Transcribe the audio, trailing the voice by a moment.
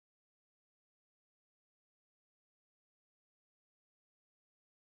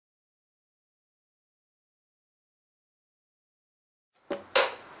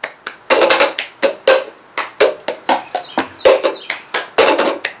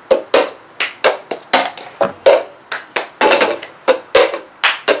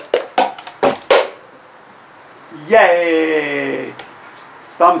Yay!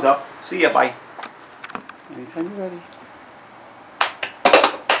 Thumbs up. See ya, bye. Anytime you're ready.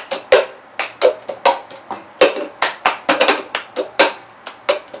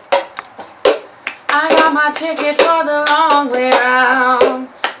 I got my ticket for the long way round,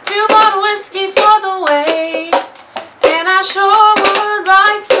 2 bottle whiskey for the way, and I sure would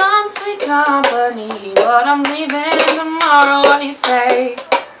like some sweet company, but I'm leaving tomorrow. What do you say?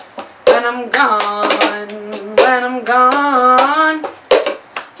 When I'm gone, when I'm gone,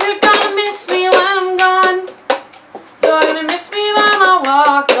 you're gonna miss me when I'm gone. You're gonna miss me by my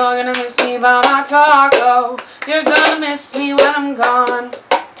walk, you're gonna miss me by my talk. Oh, you're gonna miss me when I'm gone.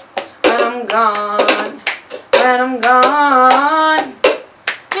 When I'm gone, when I'm gone,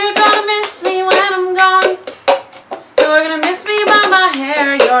 you're gonna miss me when I'm gone. You're gonna miss me by my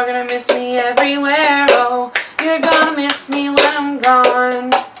hair, you're gonna miss me everywhere. Oh, you're gonna miss me when I'm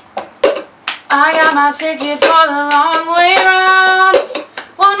gone. I got my ticket for the long way round,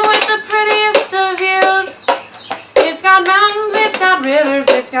 one with the prettiest of views. It's got mountains, it's got rivers,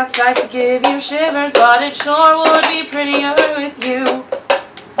 it's got sights to give you shivers, but it sure would be prettier with you.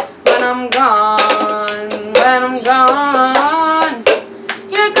 When I'm gone, when I'm gone,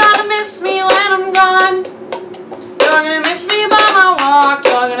 you're gonna miss me when I'm gone. You're gonna miss me by my walk,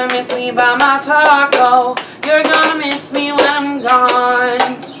 you're gonna miss me by my talk. Oh, you're gonna miss me when I'm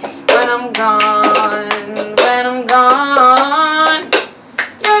gone. When I'm gone, when I'm gone,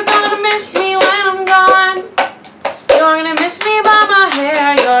 you're gonna miss me when I'm gone. You're gonna miss me by my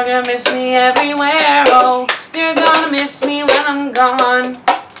hair, you're gonna miss me everywhere. Oh, you're gonna miss me when I'm gone.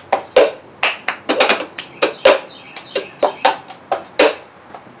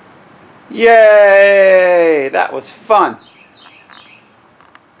 Yay! That was fun.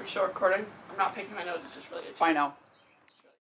 We're still recording. I'm not picking my nose, it's just really itchy. Bye now.